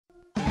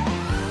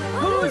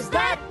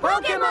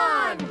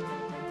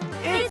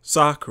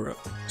Sakura.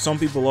 Some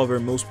people love her,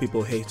 most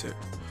people hate her.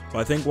 But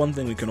I think one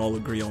thing we can all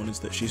agree on is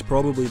that she's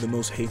probably the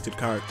most hated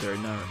character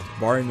in Naruto,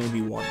 barring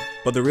maybe one.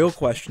 But the real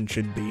question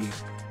should be,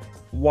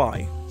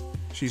 why?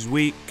 She's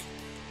weak,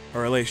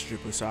 her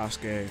relationship with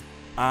Sasuke,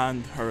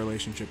 and her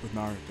relationship with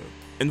Naruto.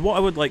 And what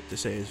I would like to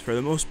say is, for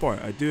the most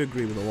part, I do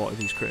agree with a lot of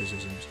these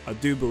criticisms. I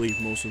do believe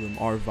most of them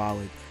are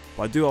valid,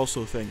 but I do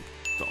also think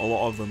that a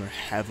lot of them are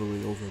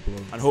heavily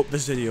overblown. And I hope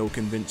this video will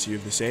convince you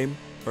of the same,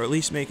 or at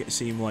least make it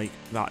seem like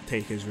that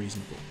take is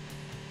reasonable.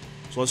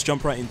 So let's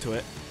jump right into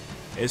it.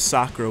 Is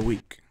Sakura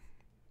weak?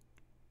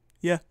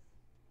 Yeah.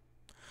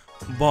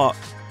 But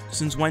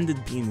since when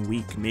did being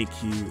weak make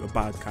you a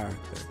bad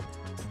character?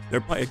 There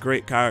are plenty of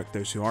great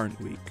characters who aren't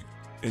weak,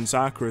 and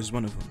Sakura is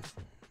one of them.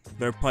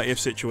 There are plenty of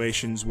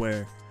situations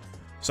where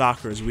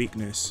Sakura's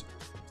weakness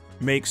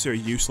makes her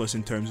useless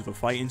in terms of a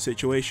fighting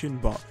situation,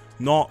 but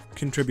not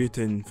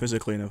contributing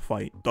physically in a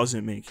fight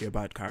doesn't make you a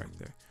bad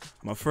character.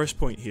 And my first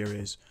point here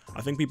is,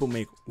 I think people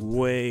make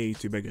way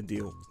too big a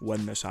deal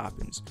when this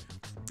happens.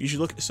 You should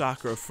look at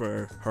Sakura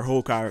for her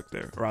whole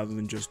character rather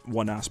than just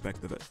one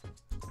aspect of it.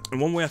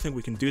 And one way I think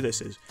we can do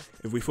this is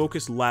if we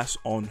focus less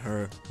on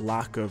her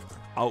lack of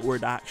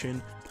outward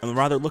action and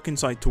rather look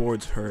inside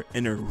towards her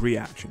inner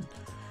reaction.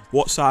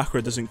 What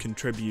Sakura doesn't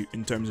contribute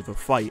in terms of a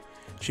fight,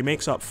 she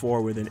makes up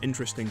for with an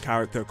interesting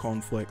character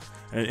conflict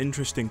and an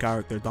interesting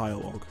character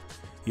dialogue.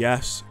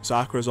 Yes,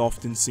 Sakura is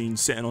often seen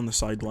sitting on the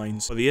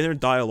sidelines, but the inner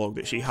dialogue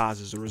that she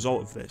has as a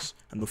result of this,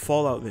 and the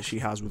fallout that she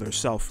has with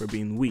herself for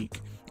being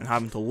weak, and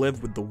having to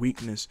live with the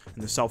weakness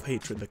and the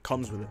self-hatred that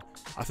comes with it,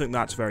 I think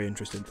that's very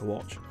interesting to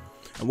watch.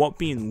 And what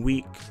being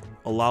weak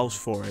allows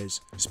for is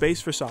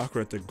space for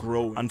Sakura to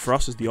grow, and for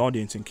us as the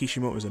audience and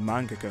Kishimoto as a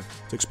mangaka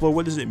to explore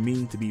what does it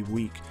mean to be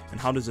weak and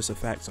how does this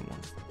affect someone.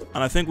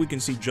 And I think we can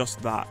see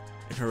just that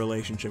in her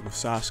relationship with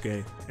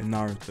Sasuke and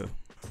Naruto.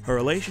 Her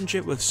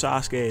relationship with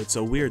Sasuke, it's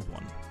a weird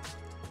one.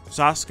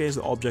 Sasuke is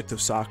the object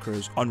of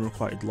Sakura's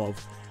unrequited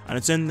love, and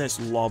it's in this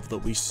love that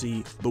we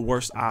see the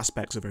worst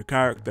aspects of her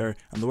character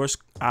and the worst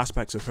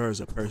aspects of her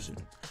as a person.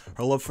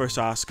 Her love for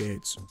Sasuke,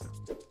 it's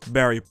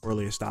very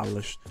poorly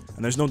established,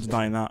 and there's no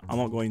denying that. I'm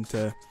not going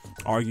to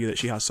argue that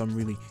she has some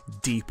really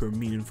deep or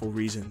meaningful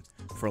reason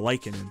for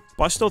liking him,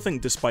 but I still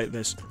think despite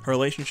this, her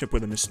relationship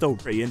with him is still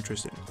pretty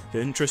interesting.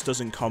 The interest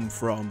doesn't come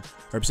from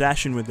her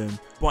obsession with him,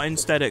 but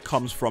instead it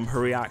comes from her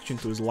reaction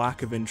to his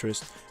lack of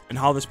interest and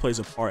how this plays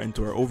a part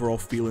into her overall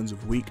feelings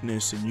of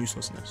weakness and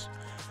uselessness.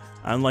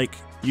 And like,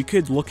 you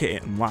could look at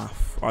it and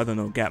laugh, or I don't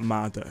know, get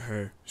mad at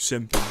her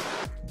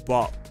simping,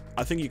 but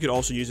I think you could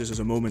also use this as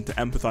a moment to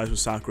empathize with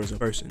Sakura as a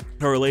person.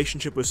 Her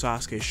relationship with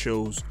Sasuke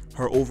shows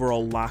her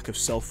overall lack of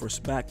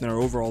self-respect and her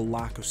overall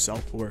lack of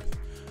self-worth.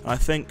 And I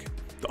think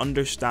to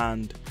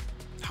understand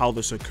how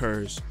this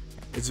occurs,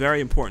 it's very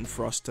important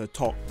for us to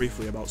talk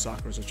briefly about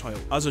Sakura as a child.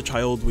 As a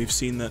child, we've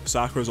seen that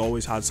Sakura's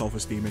always had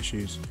self-esteem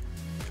issues.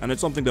 And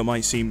it's something that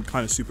might seem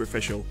kind of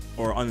superficial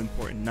or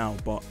unimportant now,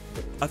 but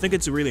I think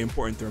it's really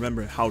important to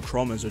remember how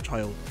trauma as a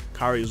child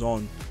carries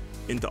on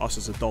into us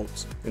as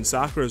adults. And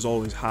Sakura has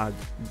always had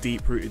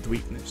deep-rooted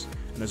weakness,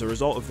 and as a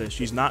result of this,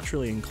 she's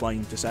naturally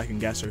inclined to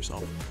second-guess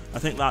herself. I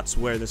think that's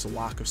where this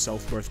lack of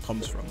self-worth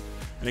comes from,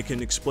 and it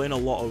can explain a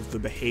lot of the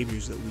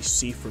behaviours that we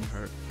see from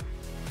her,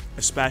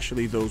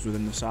 especially those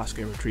within the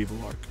Sasuke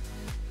retrieval arc.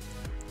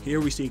 Here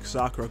we see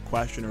Sakura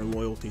question her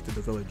loyalty to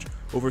the village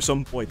over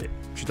some boy that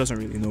she doesn't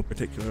really know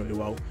particularly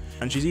well,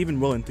 and she's even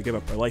willing to give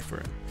up her life for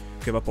him.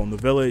 Give up on the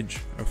village,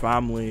 her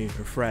family,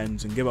 her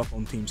friends, and give up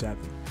on Team 7.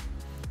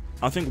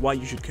 I think why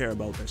you should care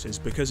about this is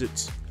because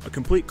it's a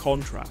complete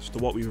contrast to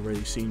what we've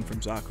already seen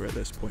from Sakura at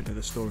this point in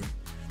the story.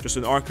 Just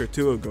an arc or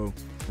two ago,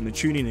 in the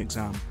tuning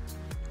exam,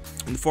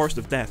 in the Forest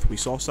of Death, we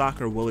saw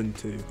Sakura willing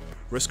to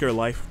risk her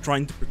life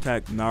trying to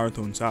protect Naruto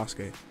and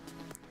Sasuke,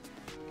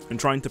 and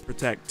trying to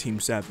protect Team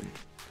 7.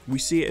 We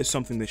see it as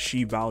something that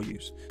she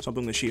values,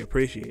 something that she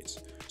appreciates.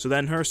 So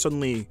then her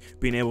suddenly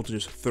being able to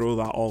just throw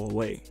that all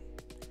away,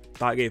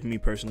 that gave me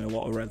personally a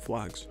lot of red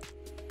flags.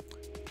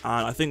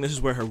 And I think this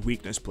is where her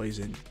weakness plays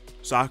in.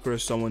 Sakura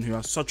is someone who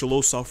has such a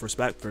low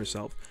self-respect for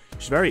herself.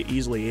 She's very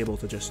easily able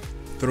to just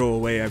throw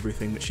away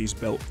everything that she's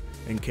built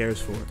and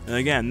cares for. And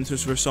again, this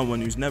is for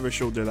someone who's never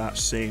showed her that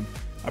same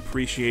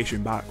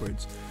appreciation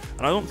backwards.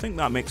 And I don't think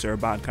that makes her a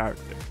bad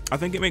character. I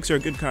think it makes her a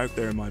good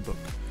character in my book.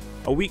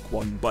 A weak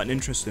one, but an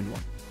interesting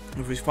one.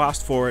 If we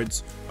fast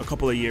forwards a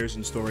couple of years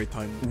in story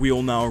time,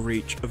 we'll now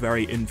reach a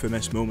very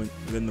infamous moment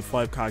within the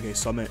 5 Kage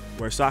summit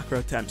where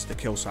Sakura attempts to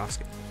kill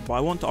Sasuke. But I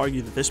want to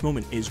argue that this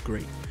moment is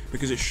great,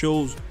 because it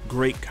shows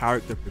great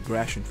character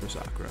progression for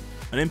Sakura.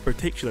 And in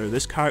particular,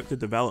 this character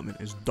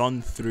development is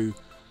done through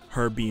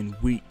her being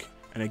weak,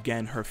 and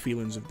again her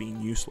feelings of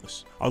being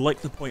useless. I'd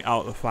like to point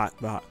out the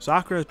fact that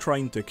Sakura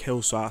trying to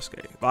kill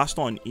Sasuke, that's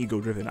not an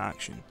ego-driven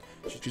action.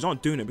 She's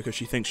not doing it because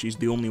she thinks she's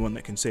the only one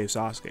that can save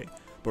Sasuke,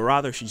 but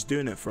rather she's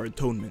doing it for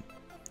atonement,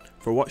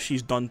 for what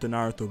she's done to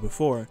Naruto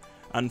before,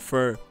 and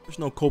for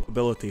personal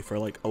culpability for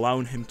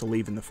allowing him to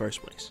leave in the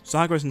first place.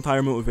 Sakura's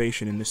entire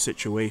motivation in this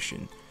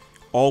situation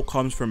all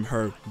comes from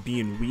her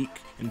being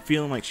weak and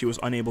feeling like she was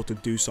unable to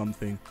do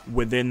something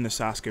within the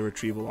Sasuke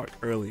retrieval arc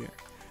earlier,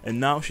 and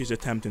now she's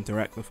attempting to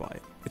rectify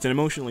it. It's an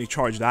emotionally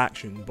charged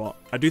action, but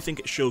I do think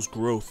it shows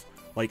growth.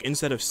 Like,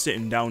 instead of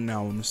sitting down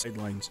now on the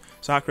sidelines,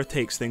 Sakura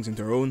takes things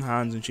into her own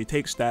hands and she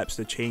takes steps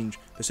to change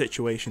the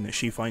situation that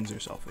she finds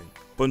herself in.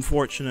 But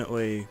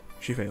unfortunately,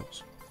 she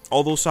fails.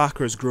 Although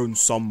Sakura's grown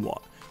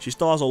somewhat, she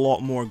still has a lot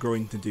more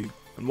growing to do.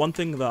 And one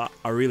thing that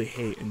I really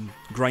hate and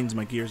grinds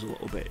my gears a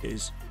little bit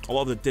is a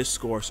lot of the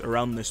discourse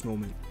around this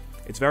moment.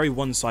 It's very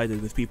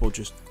one-sided, with people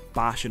just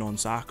bashing on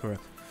Sakura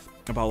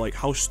about like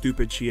how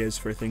stupid she is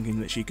for thinking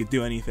that she could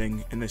do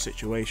anything in this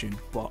situation.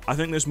 But I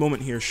think this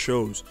moment here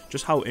shows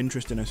just how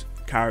interesting a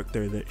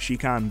character that she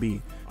can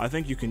be. I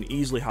think you can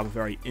easily have a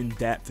very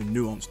in-depth and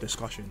nuanced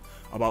discussion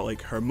about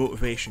like her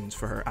motivations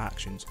for her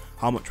actions.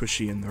 How much was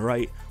she in the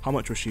right? How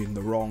much was she in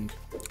the wrong?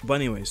 But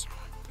anyways,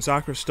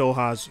 Sakura still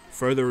has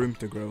further room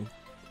to grow,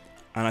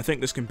 and I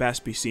think this can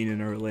best be seen in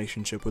her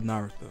relationship with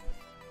Naruto.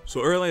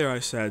 So earlier I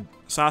said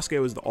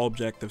Sasuke was the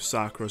object of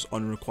Sakura's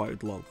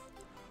unrequited love.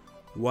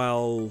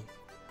 Well,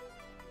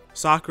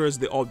 Sakura is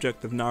the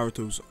object of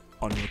Naruto's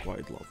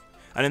unrequited love.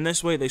 And in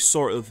this way they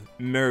sort of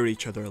mirror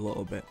each other a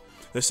little bit.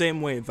 The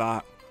same way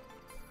that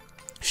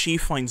she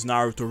finds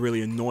Naruto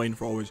really annoying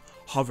for always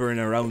hovering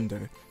around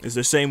her is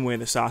the same way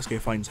that Sasuke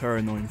finds her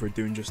annoying for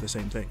doing just the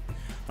same thing.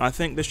 And I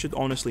think this should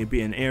honestly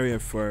be an area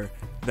for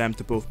them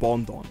to both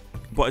bond on.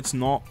 But it's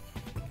not,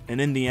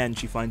 and in the end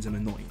she finds him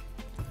annoying.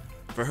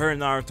 For her,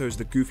 Naruto is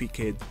the goofy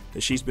kid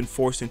that she's been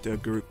forced into a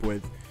group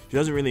with. She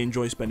doesn't really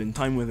enjoy spending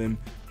time with him,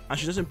 and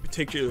she doesn't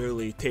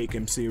particularly take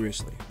him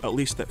seriously, at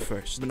least at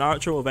first. But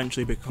Naruto will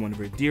eventually become one of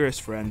her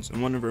dearest friends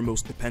and one of her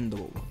most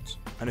dependable ones.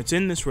 And it's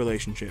in this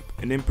relationship,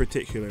 and in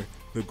particular,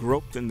 the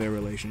growth in their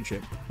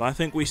relationship, that I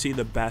think we see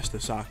the best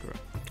of Sakura.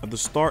 At the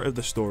start of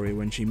the story,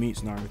 when she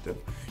meets Naruto,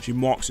 she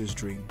mocks his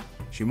dream.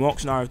 She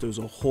mocks Naruto as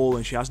a whole,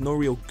 and she has no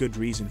real good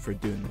reason for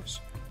doing this.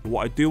 But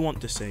what I do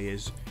want to say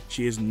is,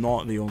 she is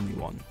not the only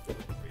one.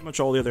 Pretty much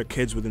all the other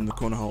kids within the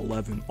Konoha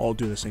 11 all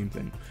do the same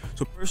thing.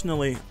 So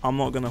personally, I'm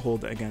not going to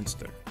hold it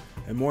against her.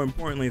 And more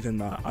importantly than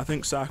that, I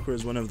think Sakura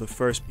is one of the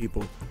first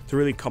people to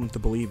really come to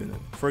believe in him.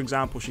 For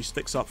example, she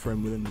sticks up for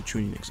him within the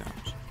Chunin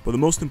exams. But the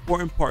most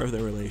important part of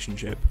their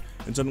relationship,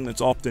 and something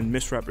that's often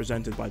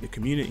misrepresented by the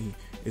community,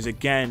 is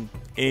again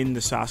in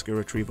the Sasuke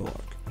retrieval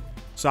arc.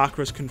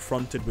 Sakura is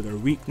confronted with her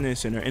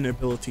weakness and her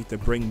inability to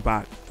bring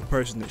back the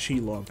person that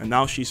she loved, and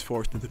now she's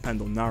forced to depend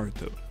on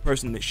Naruto, the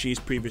person that she's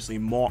previously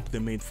mocked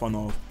and made fun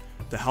of,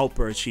 to help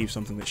her achieve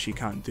something that she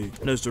can't do.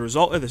 And as a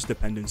result of this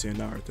dependency on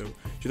Naruto,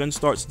 she then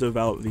starts to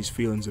develop these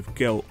feelings of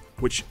guilt,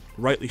 which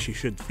rightly she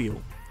should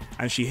feel,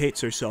 and she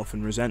hates herself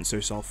and resents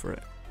herself for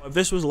it. If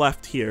this was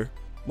left here,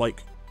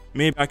 like,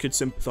 maybe I could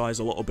sympathize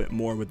a little bit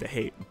more with the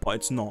hate, but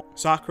it's not.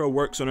 Sakura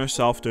works on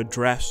herself to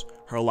address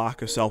her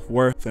lack of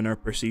self-worth and her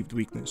perceived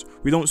weakness.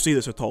 We don't see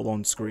this at all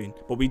on screen,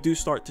 but we do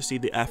start to see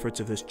the efforts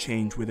of this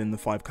change within the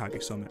 5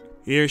 Kage Summit.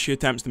 Here she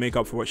attempts to make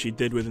up for what she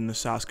did within the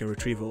Sasuke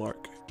retrieval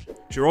arc.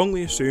 She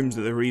wrongly assumes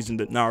that the reason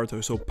that Naruto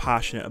is so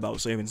passionate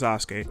about saving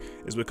Sasuke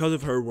is because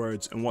of her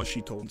words and what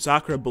she told.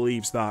 Sakura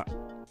believes that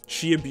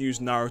she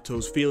abused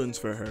Naruto's feelings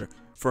for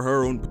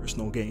her own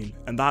personal gain,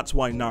 and that's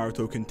why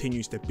Naruto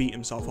continues to beat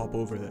himself up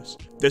over this.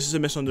 This is a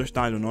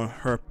misunderstanding on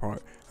her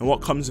part, and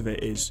what comes of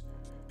it is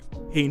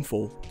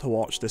painful to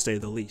watch, to say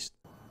the least.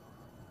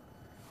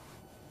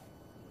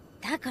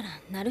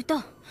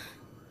 Sakura&Naruto,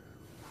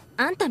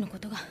 あんたのこ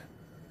とが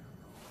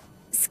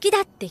好きだ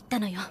って言った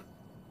のよ.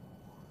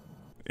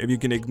 If you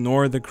can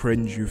ignore the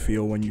cringe you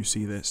feel when you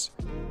see this,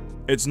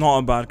 it's not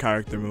a bad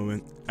character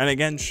moment, and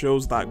again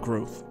shows that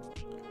growth.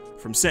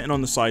 From sitting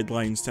on the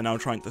sidelines to now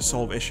trying to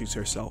solve issues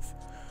herself.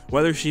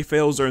 Whether she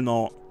fails or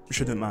not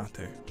shouldn't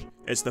matter.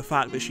 It's the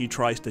fact that she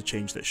tries to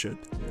change that should.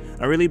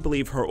 I really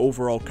believe her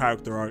overall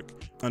character arc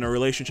and her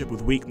relationship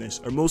with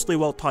weakness are mostly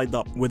well tied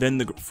up within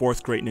the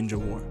 4th Great Ninja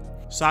War.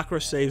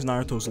 Sakura saves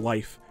Naruto's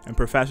life and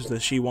professes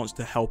that she wants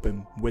to help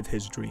him with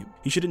his dream.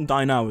 He shouldn't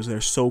die now as they're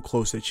so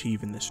close to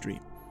achieving this dream.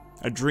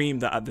 A dream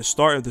that at the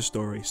start of the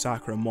story,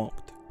 Sakura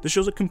mocked. This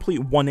shows a complete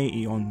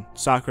 180 on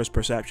Sakura's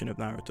perception of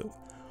Naruto,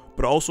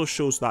 but it also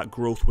shows that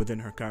growth within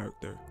her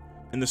character.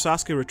 In the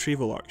Sasuke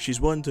retrieval arc, she's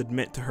willing to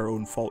admit to her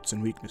own faults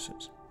and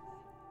weaknesses.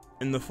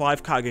 In the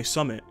 5 Kage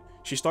Summit,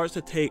 she starts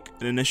to take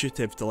an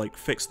initiative to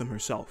fix them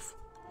herself.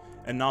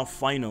 And now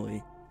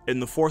finally, in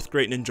the 4th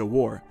Great Ninja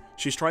War,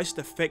 she tries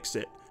to fix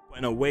it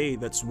in a way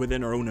that's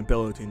within her own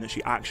ability and that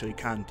she actually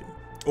can do.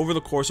 Over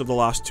the course of the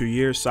last 2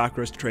 years,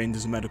 Sakura is trained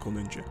as a medical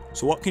ninja.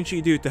 So what can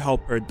she do to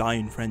help her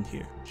dying friend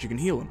here? She can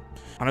heal him.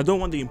 And I don't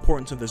want the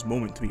importance of this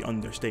moment to be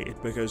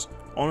understated, because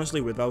honestly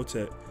without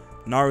it,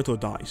 Naruto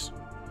dies.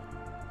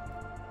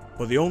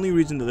 But the only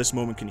reason that this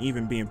moment can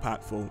even be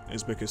impactful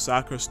is because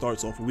Sakura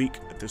starts off weak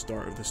at the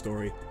start of the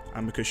story,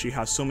 and because she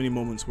has so many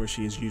moments where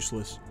she is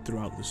useless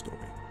throughout the story.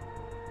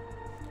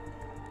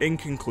 In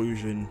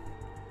conclusion,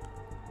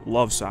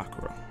 love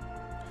Sakura.